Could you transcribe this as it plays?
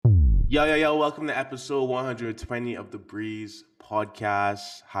Yo. Welcome to episode 120 of the Breeze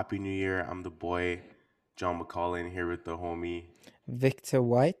podcast. Happy New Year. I'm the boy, John McCollin, here with the homie. Victor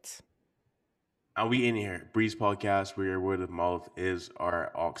White. And we in here. Breeze podcast, where your word of mouth is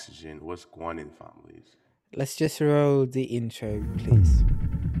our oxygen. What's going on, families? Let's just roll the intro, please.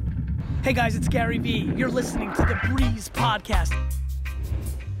 Hey guys, it's Gary Vee. You're listening to the Breeze podcast.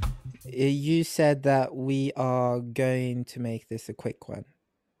 You said that we are going to make this a quick one.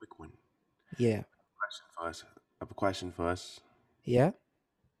 Quick one. Yeah. I have a question for us. Yeah?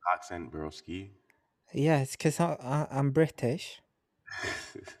 Accent, broski. Yeah, it's because I'm British.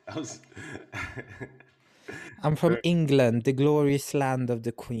 I'm from England, the glorious land of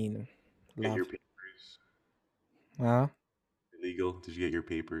the Queen. Get your Love. papers. Huh? Illegal. Did you get your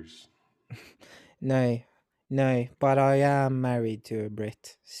papers? No, but I am married to a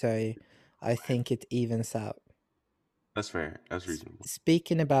Brit, so I think it evens out. That's fair. That's reasonable.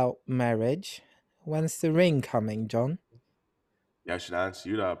 Speaking about marriage, when's the ring coming, John? Yeah, I should answer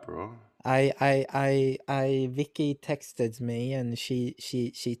you that, bro. Vicky texted me and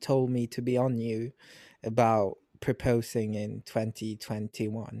she told me to be on you about proposing in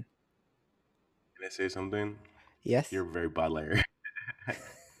 2021. Can I say something? Yes. You're a very bad liar.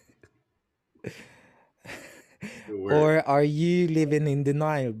 Or are you living in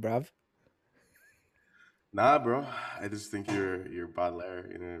denial, bruv? Nah, bro. I just think you're a bad liar.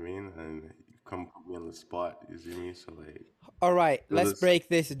 You know what I mean? And you come put me on the spot. You see me? So like. All right, So let's break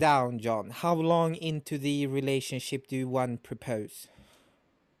this down, John. How long into the relationship do one propose?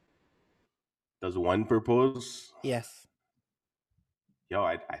 Does one propose? Yes. Yo,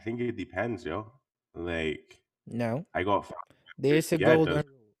 I think it depends, yo. Like. No. I got. There's a golden rule.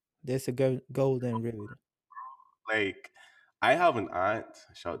 There's a golden rule. Like, I have an aunt.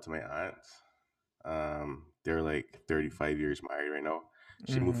 Shout out to my aunt. They're like 35 years married right now.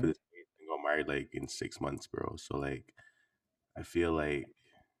 She moved to the States and got married like in 6 months, bro. So like, I feel like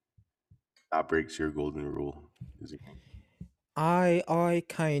that breaks your golden rule. I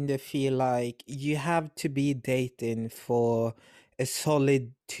kind of feel like you have to be dating for a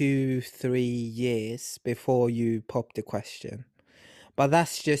solid 2-3 years before you pop the question. But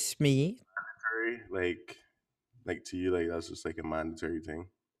that's just me. Like to you, like that's just like a mandatory thing.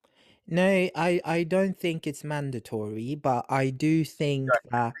 No, I don't think it's mandatory, but I do think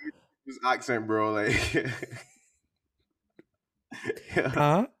that this accent, bro, like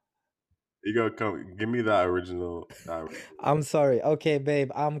huh? You gotta come give me that original. I'm sorry. Okay,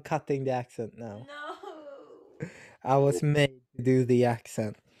 babe, I'm cutting the accent now. No. I was made to do the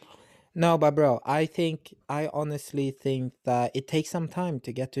accent. No, but bro, I honestly think that it takes some time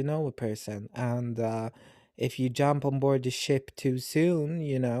to get to know a person, and if you jump on board the ship too soon,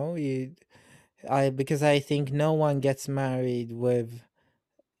 because I think no one gets married with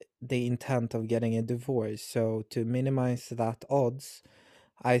the intent of getting a divorce. So to minimize that odds,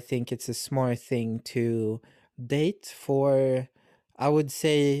 I think it's a smart thing to date for, I would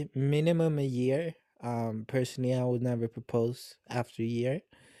say, minimum a year. Personally, I would never propose after a year.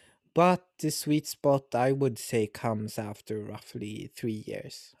 But the sweet spot, I would say, comes after roughly 3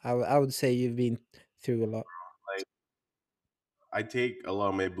 years. I would say you've been through a lot. Like, I take a lot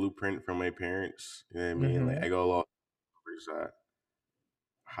of my blueprint from my parents. You know what I mean? Like I got a lot of members that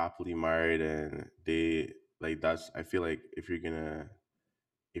happily married, and they like that's. I feel like if you're gonna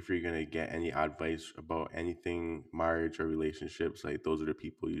get any advice about anything, marriage or relationships, like those are the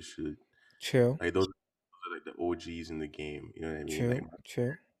people you should. True. Like those are like the OGs in the game. You know what I mean? True.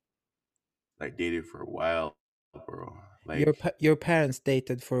 True. Like dated for a while, bro. Like your parents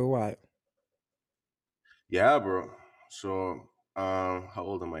dated for a while. yeah, bro. So how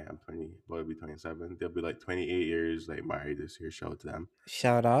old am I? I'm 20. Well, I'll be 27. They'll be like 28 years like married this year. Shout out to them.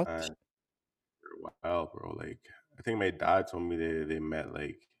 Shout out. For a while, bro. Like I think my dad told me they met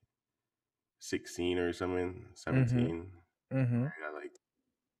like 16 or something, 17. I got like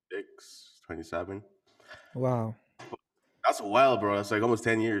 27. Wow. That's a while, bro. That's like almost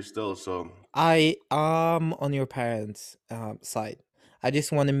 10 years still. So I am on your parents' side. I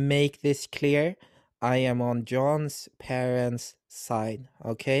just want to make this clear. I am on John's parents' side.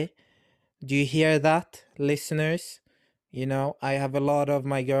 Okay, do you hear that, listeners? I have a lot of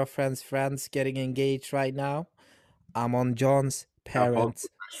my girlfriend's friends getting engaged right now. I'm on John's parents'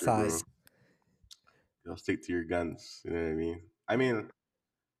 side. You'll stick to your guns. You know what I mean?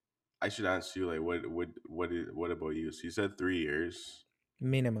 I should ask you like what about you? So you said 3 years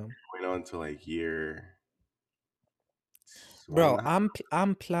minimum. Going on to like year. Bro, I'm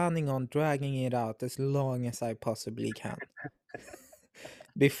planning on dragging it out as long as I possibly can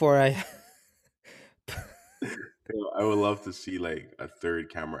before I I would love to see like a third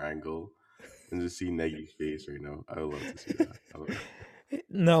camera angle and just see Nagy's face right now. I would love to see that.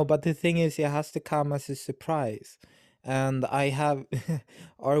 No, but the thing is, it has to come as a surprise. And I have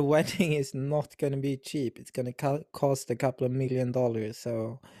our wedding is not going to be cheap. It's going to cost a couple of $1 million.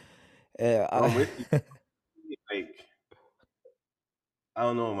 So, Bro, I'm with you. Like, I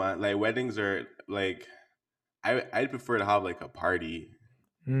don't know, man. Like weddings are like I'd prefer to have like a party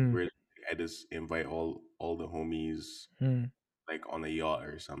mm, where I just invite all the homies mm, like on a yacht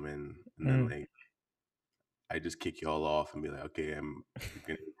or something, and then mm, like I just kick you all off and be like, okay, I'm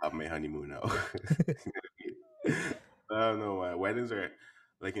gonna have my honeymoon now. I don't know, man. Weddings are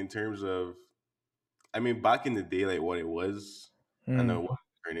like in terms of, I mean, back in the day, like what it was, I know mm, what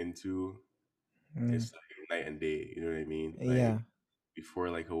it turned into. mm. It's like night and day. You know what I mean? Like Yeah. before,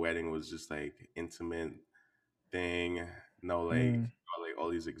 like a wedding was just like intimate thing. Now, like Mm, got, like all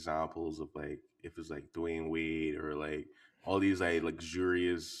these examples of like if it's like Dwayne Wade or like all these like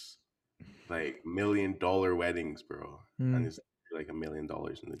luxurious like $1 million weddings, bro, and mm. it's like $1 million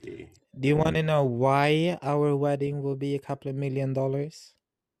in the day. Do You you know what I want mean? to know why our wedding will be a couple of $1 million?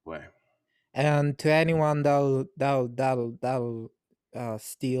 Why? And to anyone that'll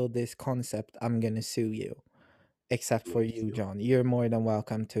steal this concept, I'm gonna sue you. Except for you, John. You're more than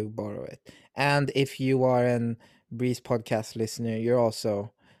welcome to borrow it. And if you are an Breeze podcast listener, you're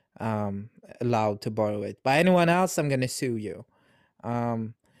also um, allowed to borrow it. But anyone else, I'm gonna sue you.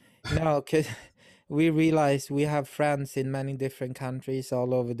 Um, no, because we realize we have friends in many different countries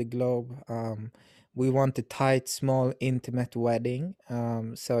all over the globe. We want a tight, small, intimate wedding.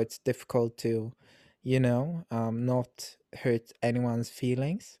 So it's difficult to, not hurt anyone's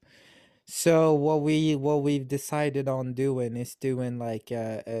feelings. So what we've decided on doing is doing like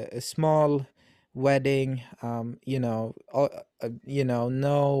a small wedding.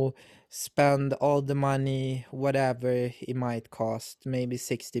 No spend all the money, whatever it might cost, maybe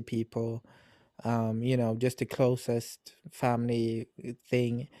 60 people. Just the closest family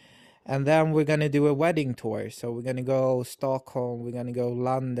thing. And then we're gonna do a wedding tour. So we're gonna go Stockholm, we're gonna go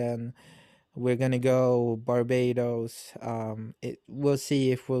London, we're gonna go Barbados. We'll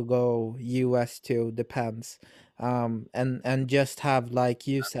see if we'll go US too. Depends. And just have, like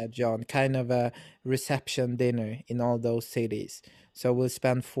you said, John, kind of a reception dinner in all those cities. So we'll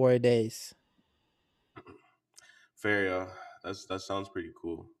spend 4 days. Fair, yeah. That sounds pretty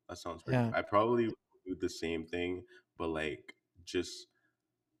cool. That sounds pretty Yeah. cool. I probably would do the same thing, but like just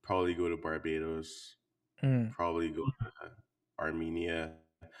probably go to Barbados, Mm, probably go to Armenia,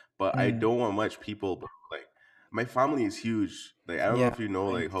 but I mm. don't want much people. But like my family is huge. Like I don't know Yeah. if you know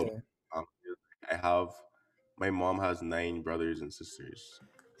Mine like how too. I have. My mom has 9 brothers and sisters,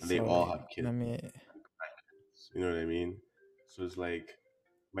 and they all Sorry. have kids. Let me. You know what I mean? So it's like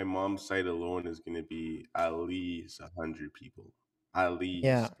my mom's side alone is gonna be at least 100 people, at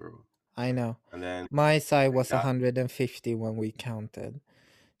Yeah, least, bro. I know. And then My side like was that, 150 when we counted.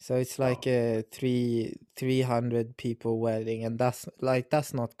 So it's like yo, a 300 people wedding, and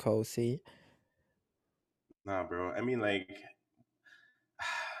that's not cozy. nah, bro. I mean, like,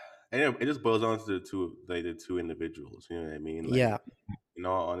 it just boils down to the two individuals. You know what I mean? Like, Yeah, in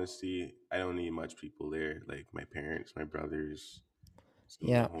all honesty, I don't need much people there. Like my parents, my brothers, some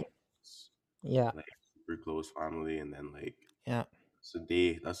of my yeah, homies, yeah, like super close family, and then like yeah, it's a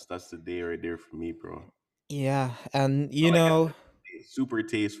day. That's the day right there for me, bro. yeah. And Not like it's super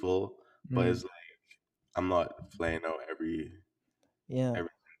tasteful, but mm, it's like I'm not flying out yeah. every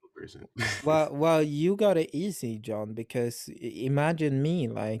single person. Well, you got it easy, John, because imagine me,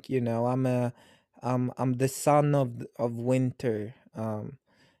 like, I'm the son of winter.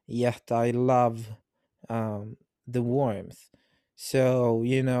 Yet I love the warmth. So,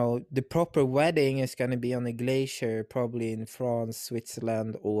 the proper wedding is gonna be on a glacier, probably in France,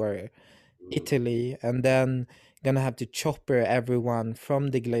 Switzerland, or Mm. Italy, and then gonna have to chopper everyone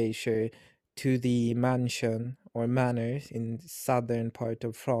from the glacier to the mansion or manor in southern part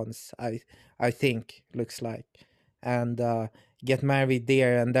of France. I think looks like, and get married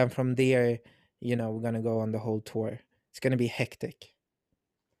there, and then from there, we're gonna go on the whole tour. It's gonna be hectic.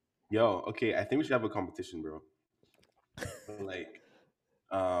 Yo, okay, I think we should have a competition, bro. Like,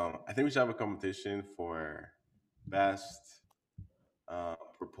 I think we should have a competition for best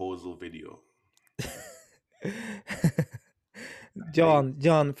proposal video. Like,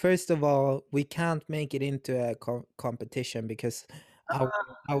 John, first of all, we can't make it into a competition because our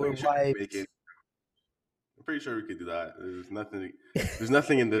I'm our pretty sure we can make wives. it. I'm pretty sure we could do that. There's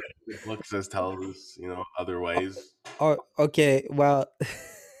nothing in the books that tells us, otherwise. Oh, okay. Well,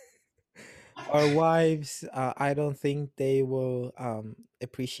 our wives, I don't think they will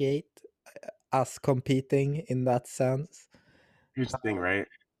appreciate. us competing in that sense. Here's the thing, right?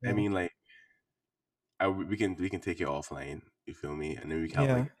 I Yeah. mean, like, we can take it offline. You feel me? And then we can have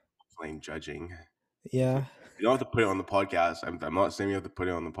Yeah. like offline judging. You feel Yeah. me? You don't have to put it on the podcast. I'm not saying you have to put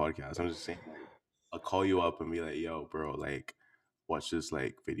it on the podcast. I'm just saying like I'll call you up and be like, yo, bro, like watch this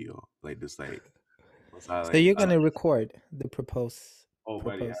like video. Like this like what's that So like you're I don't gonna record the oh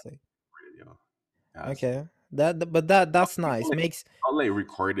buddy, yeah, proposing. video. It has to. Okay. But that's Not nice. like, Makes not like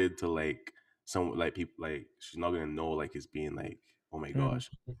recorded to like some like people like she's not gonna know like it's being like, oh my mm, gosh,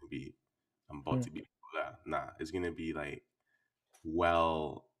 I'm about mm, to be that. Nah, it's gonna be like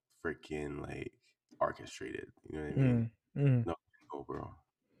well freaking like orchestrated. You know what I mean? mm, mm. No, no, bro.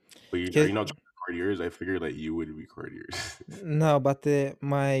 But are 'Cause- you not trying to record yours? I figured like you would record yours. no, but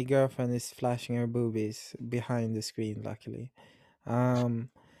my girlfriend is flashing her boobies behind the screen, luckily. Um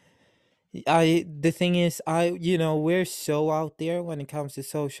the thing is, we're so out there when it comes to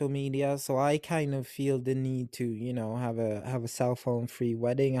social media, so I kind of feel the need to, have a cell phone free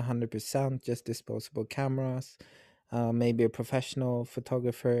wedding, 100%, just disposable cameras, maybe a professional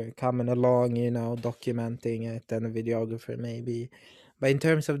photographer coming along, documenting it, and a videographer maybe. But in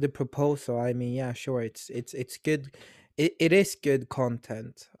terms of the proposal, I mean, yeah, sure, it's good. It is good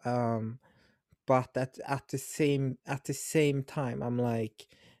content. But at the same time, I'm like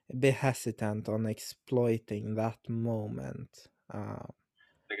a bit hesitant on exploiting that moment.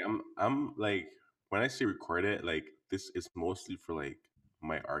 Like I'm like when I say record it, like this is mostly for like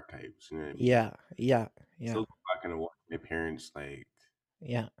my archives. You know what I mean? Yeah, yeah, Still yeah, go back and watch my parents like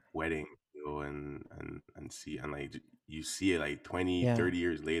yeah, wedding, and see and like you see it like 20, yeah, 30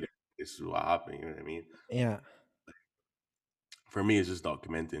 years later. This is what happened. You know what I mean? yeah, For me, it's just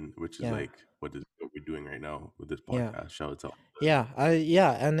documenting, which is yeah, like what we're doing right now with this yeah. podcast. Shout out to all Yeah, and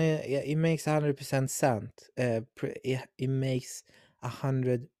yeah, it makes 100% sense. It makes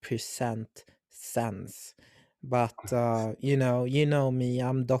 100% sense. But you know me,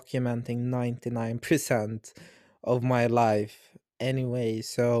 I'm documenting 99% of my life anyway.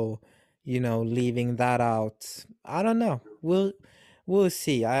 So, leaving that out, I don't know. We'll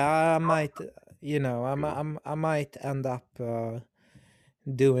see. I might, I might end up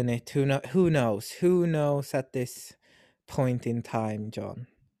doing it. Who knows? Who knows at this point in time, John?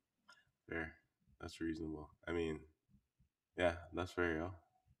 fair. That's reasonable. I mean, yeah, that's fair, yo.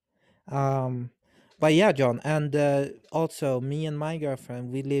 Um, but yeah, John, and also me and my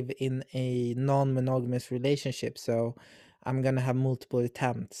girlfriend, we live in a non-monogamous relationship, so I'm gonna have multiple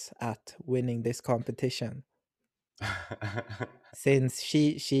attempts at winning this competition. Since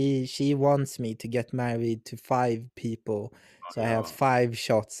she wants me to get married to 5 people, so I have yo, 5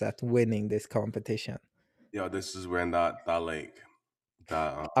 shots at winning this competition. yo, this is when that like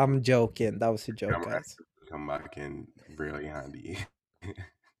that I'm joking. That was a joke, camera guys. come back in really handy.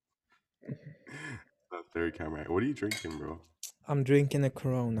 The third camera. What are you drinking, bro? I'm drinking a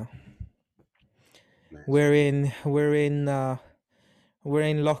Corona. Nice. We're in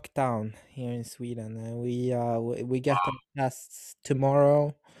lockdown here in Sweden, and we get our tests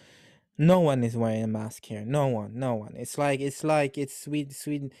tomorrow. No one is wearing a mask here. No one, no one. It's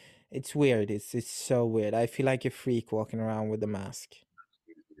Sweden. It's weird. It's so weird. I feel like a freak walking around with a mask.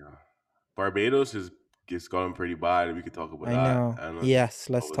 Yeah. Barbados is going pretty bad. We could talk about I that. know. I don't know. Yes,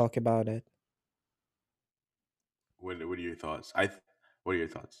 let's talk about it. What are your thoughts? What are your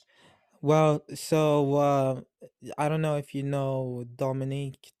thoughts? Well, so I don't know if you know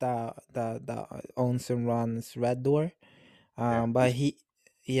Dominic that owns and runs Red Door. Yeah. But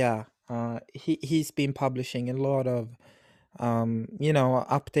he's been publishing a lot of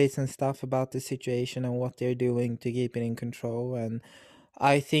updates and stuff about the situation and what they're doing to keep it in control. And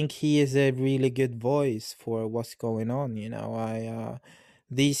I think he is a really good voice for what's going on.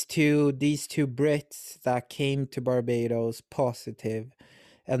 These two Brits that came to Barbados positive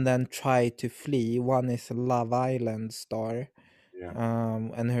and then tried to flee. One is a Love Island star, Yeah.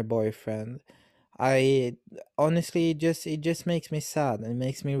 and her boyfriend. I honestly, it just makes me sad. It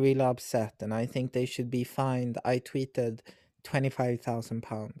makes me really upset, and I think they should be fined. I tweeted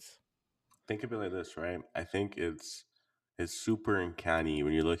 £25,000. Think of it like this, right? I think it's super uncanny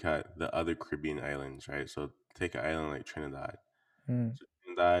when you look at the other Caribbean islands, right? So take an island like Trinidad. Mm, So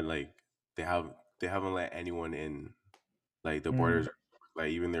Trinidad, like they haven't let anyone in. Like the borders mm, are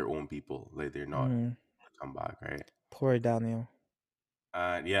like even their own people, like they're not mm. come back, right? Poor Daniel.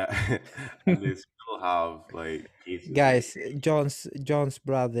 And yeah, and they still have like cases like Guys, John's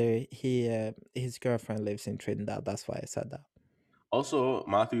brother, his girlfriend lives in Trinidad. That's why I said that. also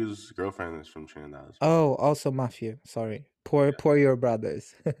Matthew's girlfriend is from Trinidad as well. Oh, also Matthew. Sorry. Poor your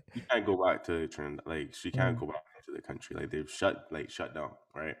brothers. She can't go back to Trinidad. Like she can't Mm, go back into the country. Like they've shut down,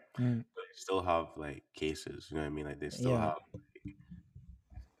 right? mm. still have like cases. You know what I mean? Like they still Yeah. have.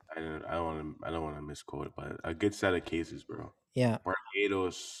 I don't want to misquote it, but a good set of cases, bro. Yeah.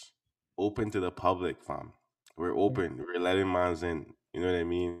 Barbados open to the public, fam. We're Mm. open. We're letting mans in. You know what I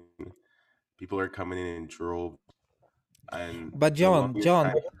mean? People are coming in droves, and But for the John, longest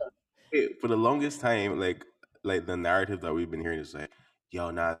time, John, like the narrative that we've been hearing is like,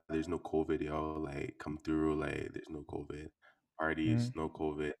 yo, nah, there's no COVID, yo, like come through, like there's no COVID parties, mm, no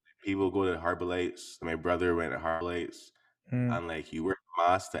COVID. People go to Harbor Lights. My brother went to Harbor Lights, mm. and like you wear a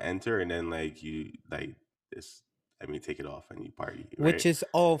mask to enter, and then like you like this. I mean, take it off and you party, Which right? is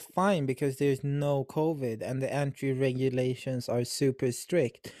all fine because there's no COVID and the entry regulations are super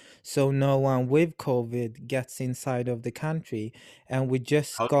strict. So no one with COVID gets inside of the country. And we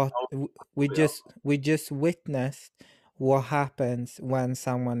just How got how we just witnessed what happens when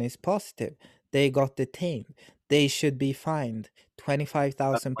someone is positive. They got detained. They should be fined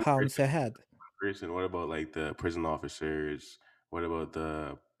that's one £25,000 person. a head. Person, what about like the prison officers? What about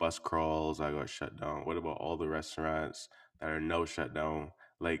the bus crawls that got shut down? What about all the restaurants that are now shut down?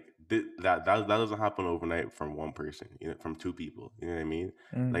 Like that doesn't happen overnight from one person, you know, from two people. You know what I mean?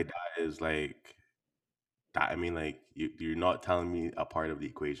 Mm. Like that is like that. I mean, like you're not telling me a part of the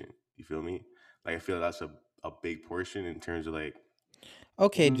equation. You feel me? Like I feel that's a big portion in terms of like there's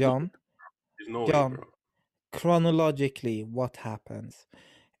Okay, no, there's no way, John, bro. chronologically, what happens?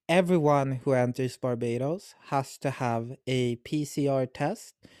 Everyone who enters Barbados has to have a PCR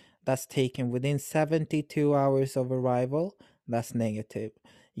test that's taken within 72 hours of arrival. That's negative.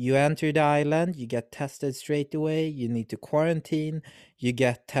 You enter the island, you get tested straight away. You need to quarantine. You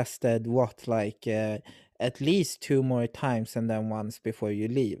get tested, at least 2 more times and then once before you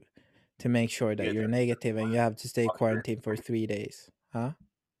leave to make sure You that get you're negative and you have to stay tested quarantined for 3 days. Huh?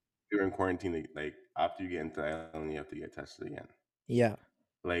 during quarantine. Like after you get into the island, you have to get tested again. Yeah,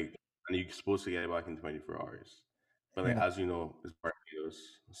 Like, and you're supposed to get it back in 24 hours. But like yeah. as you know, it's Barbados,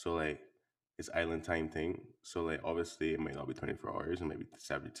 so like it's island time thing. So like obviously it might not be 24 hours, and maybe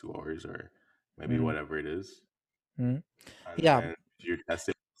 72 hours or maybe Mm, whatever it is. mm. And Yeah. then if you're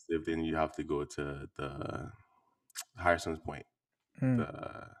tested positive, then you have to go to the Harrison's Point, Mm,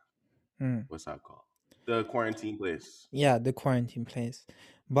 the mm. what's that called? The quarantine place. Yeah, the quarantine place.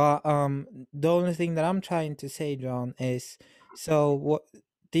 But the only thing that I'm trying to say, John, is so what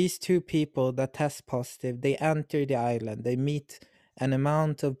these two people that test positive, they enter the island, they meet an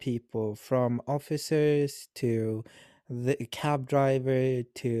amount of people from officers to the cab driver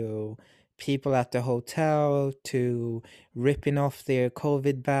to people at the hotel to ripping off their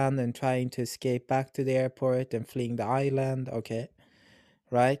COVID ban and trying to escape back to the airport and fleeing the island. Okay,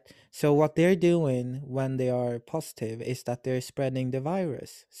 right? So what they're doing when they are positive is that they're spreading the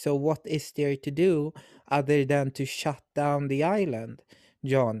virus. So what is there to do other than to shut down the island?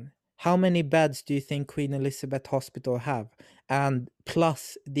 John, how many beds do you think Queen Elizabeth Hospital have? And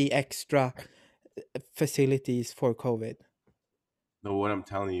plus the extra facilities for COVID. No, what I'm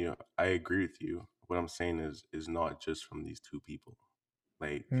telling you, I agree with you. What I'm saying is not just from these two people.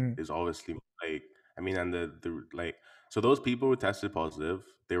 Like, Mm, there's obviously like I mean, and the like so those people who tested positive,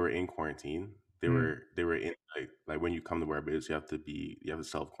 they were in quarantine. mm, They were in like when you come to Barbados, you have to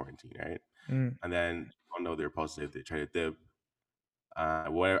self quarantine, right? mm, And then oh no, they're positive. They try to dip.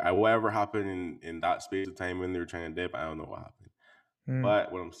 Whatever happened in that space of time when they were trying to dip, I don't know what happened. mm,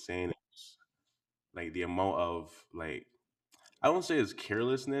 But what I'm saying is like the amount of like I won't say it's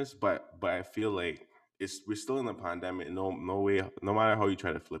carelessness, but I feel like we're still in the pandemic. No way, no matter how you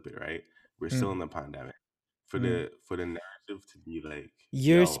try to flip it, right? We're still mm, in the pandemic. mm. For the narrative to be like,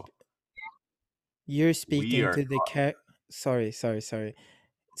 You're yo, sp- you're we speaking are to the care.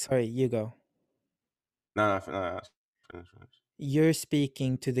 Sorry. You go. no, finish. You're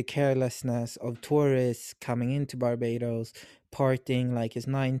speaking to the carelessness of tourists coming into Barbados, partying like it's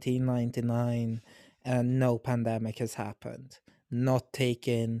 1999 and no pandemic has happened, not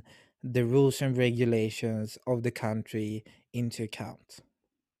taking the rules and regulations of the country into account.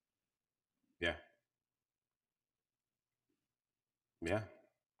 Yeah, yeah.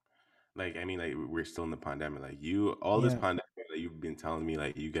 Like I mean, like we're still in the pandemic. Like all this Yeah. pandemic that you've been telling me,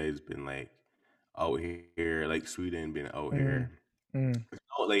 like you guys been like out here, like Sweden been out Mm, here. mm,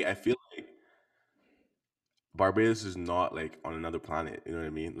 No, like I feel like Barbados is not like on another planet. You know what I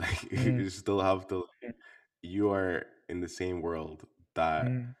mean? Like mm, you still have to. You are in the same world that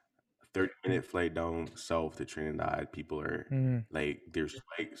mm, 30-minute flight down south to Trinidad. People are mm. like there's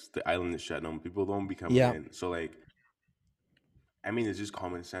strikes. The island is shut down. People don't be coming Yeah. in. So like, I mean, it's just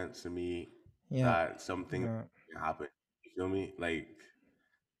common sense to me Yeah. that something Yeah. can happen. You feel me? Like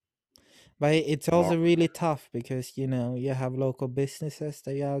But it's more. also really tough because you have local businesses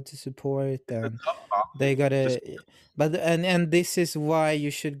that you have to support, It's a and tough they process. Just gotta. But and this is why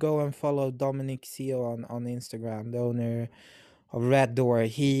you should go and follow Dominic Seo on Instagram, the owner of Red Door.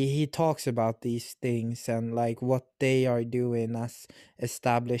 He talks about these things and like what they are doing as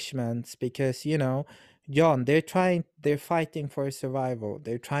establishments, because John, they're fighting for survival.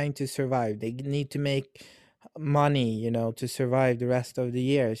 They're trying to survive. They need to make money, to survive the rest of the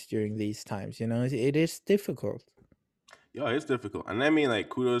years during these times. It is difficult. yo, it's difficult, and I mean like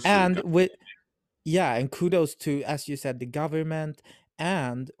kudos to the And government. yeah, and kudos to, as you said, the government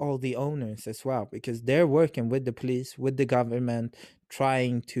and all the owners as well, because they're working with the police, with the government,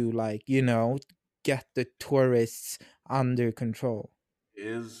 trying to like, get the tourists under control.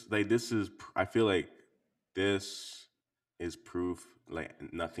 Is like this is I feel like this is proof like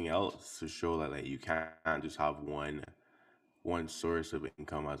nothing else to show that like you can't just have one source of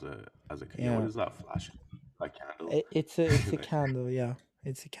income yo, what Yeah. is that flashing? Like candle? It's a Like, candle, yeah.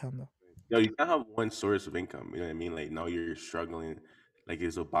 It's a candle. yo, you can't have one source of income. You know what I mean? Like now you're struggling. Like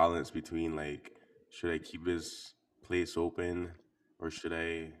there's a balance between like should I keep this place open or should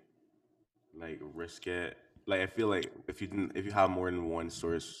I like risk it? Like I feel like if you have more than one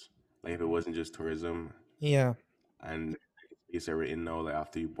source, like if it wasn't just tourism Yeah. and space that we're in now, like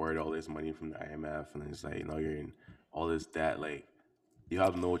after you borrowed all this money from the IMF and it's like now you're in all this debt, like you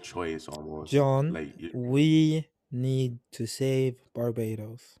have no choice almost. John, Like you, we need to save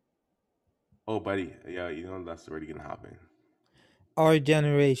Barbados. oh buddy, yeah, you know that's already gonna happen. Our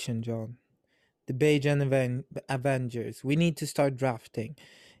generation, John. The Bajan Avengers. We need to start drafting.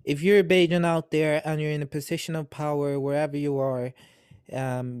 If you're a Bajan out there and you're in a position of power wherever you are,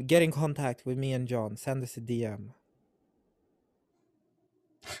 get in contact with me and John. Send us a DM.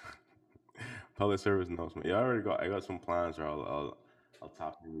 Public service announcement. Yeah, I got some plans where I'll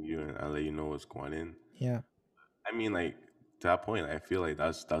talk to you and I'll let you know what's going in. Yeah. I mean like to that point, I feel like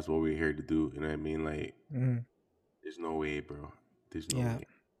that's what we're here to do. You know what I mean? Like Mm, there's no way, bro. There's no yeah. way.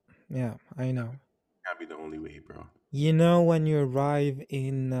 Yeah. I know. Can't be the only way, bro. When you arrive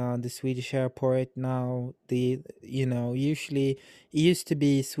in the Swedish airport now, usually it used to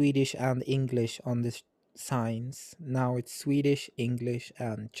be Swedish and English on the signs. Now it's Swedish, English,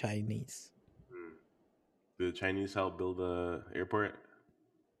 and Chinese. Hmm. The Chinese help build the airport.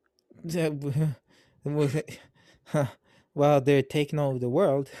 Well, they're taking over the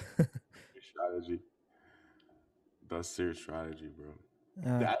world. Their strategy. That's their strategy, bro.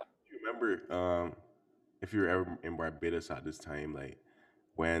 uh, That you remember if you were ever in Barbados at this time, like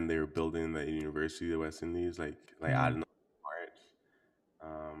when they were building the University of the West Indies, like mm, adding parts.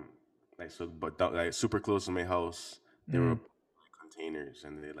 Like so, but like super close to my house, there were mm, containers,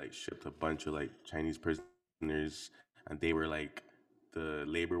 and they like shipped a bunch of like Chinese prisoners, and they were like the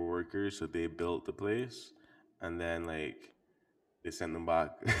labor workers, so they built the place, and then like they sent them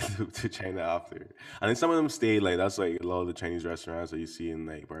back to China after, and then some of them stayed. Like that's like a lot of the Chinese restaurants that you see in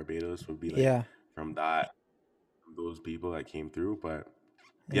like Barbados would be like yeah, from from those people that came through, but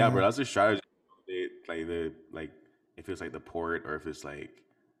yeah, bro, yeah. that's a strategy. Like if it's like the port or if it's like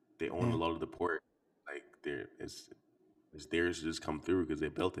they own a Yeah. lot of the port, like it's theirs to just come through because they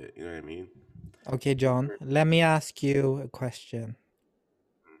built it. You know what I mean? Okay, John, let me ask you a question.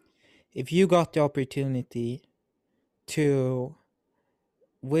 If you got the opportunity to,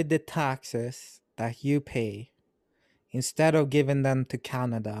 with the taxes that you pay, instead of giving them to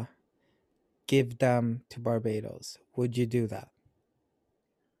Canada, give them to Barbados, would you do that?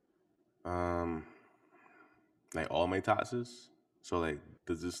 Um, like all my taxes. So like,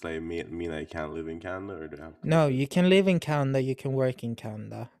 does this like mean I can't live in Canada or do I have to No, live? you can live in Canada, you can work in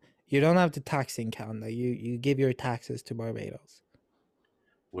Canada. You don't have to tax in Canada. You give your taxes to Barbados.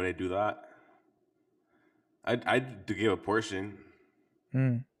 Would I do that? I'd to give a portion.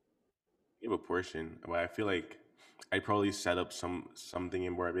 Mm, Give a portion, but I feel like I'd probably set up something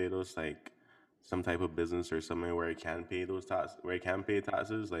in Barbados, like some type of business or something where I can pay those taxes, where I can pay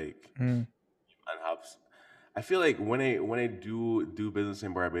taxes, like mm, and have. I feel like when I do business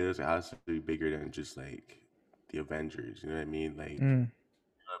in Barbados, it has to be bigger than just like the Avengers. You know what I mean? Like mm,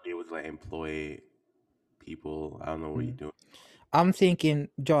 be able to like employ people. I don't know what you mm. do. I'm thinking,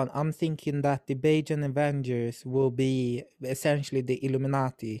 John, I'm thinking that the Bajan Avengers will be essentially the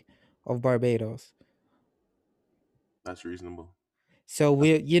Illuminati of Barbados. That's reasonable. So That's,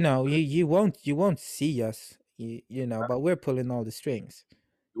 we, you won't see us, but we're pulling all the strings.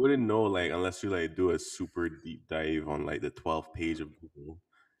 you wouldn't know like unless you like do a super deep dive on like the 12th page of Google.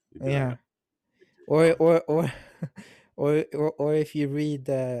 You'd be like, Yeah. Or oh, or or or if you read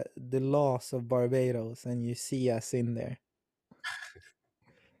the laws of Barbados and you see us in there.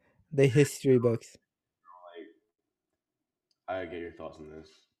 The history books. Like, I get your thoughts on this,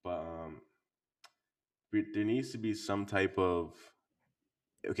 but there needs to be some type of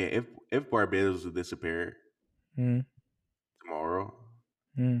okay. If Barbados would disappear Mm, tomorrow,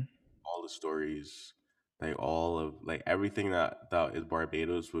 mm, all the stories, like all of like everything that is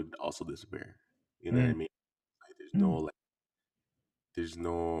Barbados would also disappear. You know what I mm, mean? Like mm. there's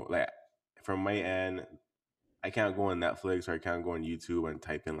no like from my end, I can't go on Netflix or I can't go on YouTube and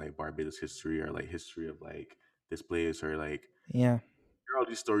type in like Barbados history or like history of like this place or like Yeah. hear all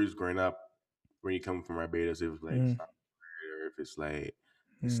these stories growing up when you come from Barbados. If it's like Mm, Star or if it's like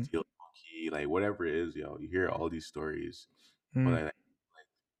the mm, Steel Monkey, like whatever it is, you hear all these stories, but mm. like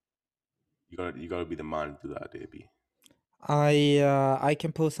you gotta be the man to do that, baby. I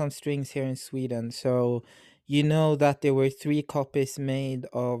can pull some strings here in Sweden. So you know that there were 3 copies made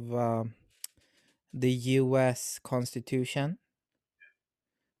of the U.S. Constitution.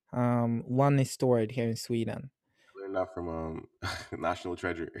 One is stored here in Sweden. Learn that from National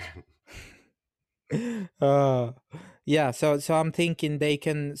Treasure. uh yeah, so I'm thinking they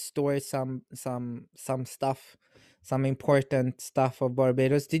can store some stuff, some important stuff of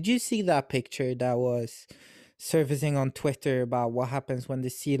Barbados. Did you see that picture that was surfacing on Twitter about what happens when the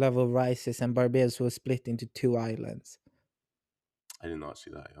sea level rises and Barbados was split into 2 islands? I did not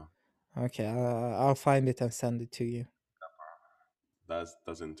see that, yo. Okay, I'll find it and send it to you. That's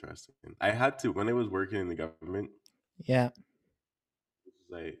interesting. I had to when I was working in the government. Yeah, This was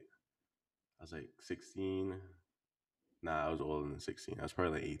like I was like 16. Nah, I was older than 16. I was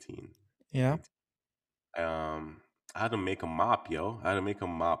probably like 18, yeah, 19. I had to make a mop, yo. I had to make a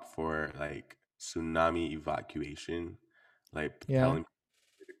mop for like tsunami evacuation, like yeah, telling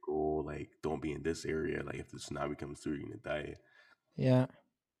people to go, like don't be in this area. Like if the tsunami comes through, you're gonna die. yeah.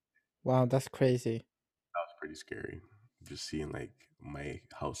 Wow, that's crazy. That was pretty scary. Just seeing like my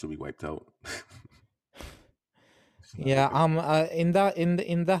house will be wiped out. Tsunami Yeah, comes.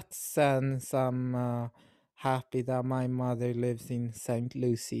 in that sense, I'm happy that my mother lives in Saint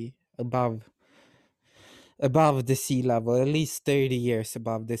Lucie, above the sea level, at least 30 years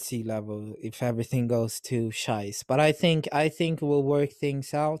above the sea level, if everything goes to shice. But I think we'll work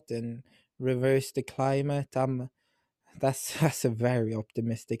things out and reverse the climate. That's that's a very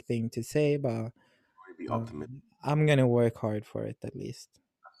optimistic thing to say, but Be optimistic. I'm gonna work hard for it at least.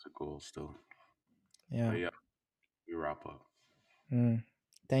 That's the goal still. But Yeah. yeah, we wrap up. Mm.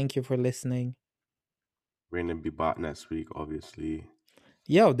 Thank you for listening. We're gonna be back next week, obviously.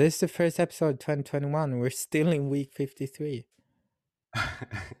 Yo, this is the first episode 2021. We're still in week 53.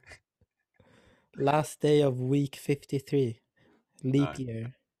 Last day of week 53. Leap uh,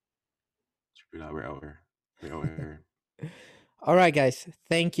 year. Screw that, we're out here. We're out here. All right, guys.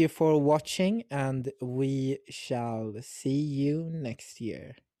 Thank you for watching, and we shall see you next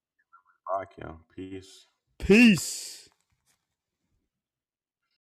year. Fuck yeah. Peace. Peace.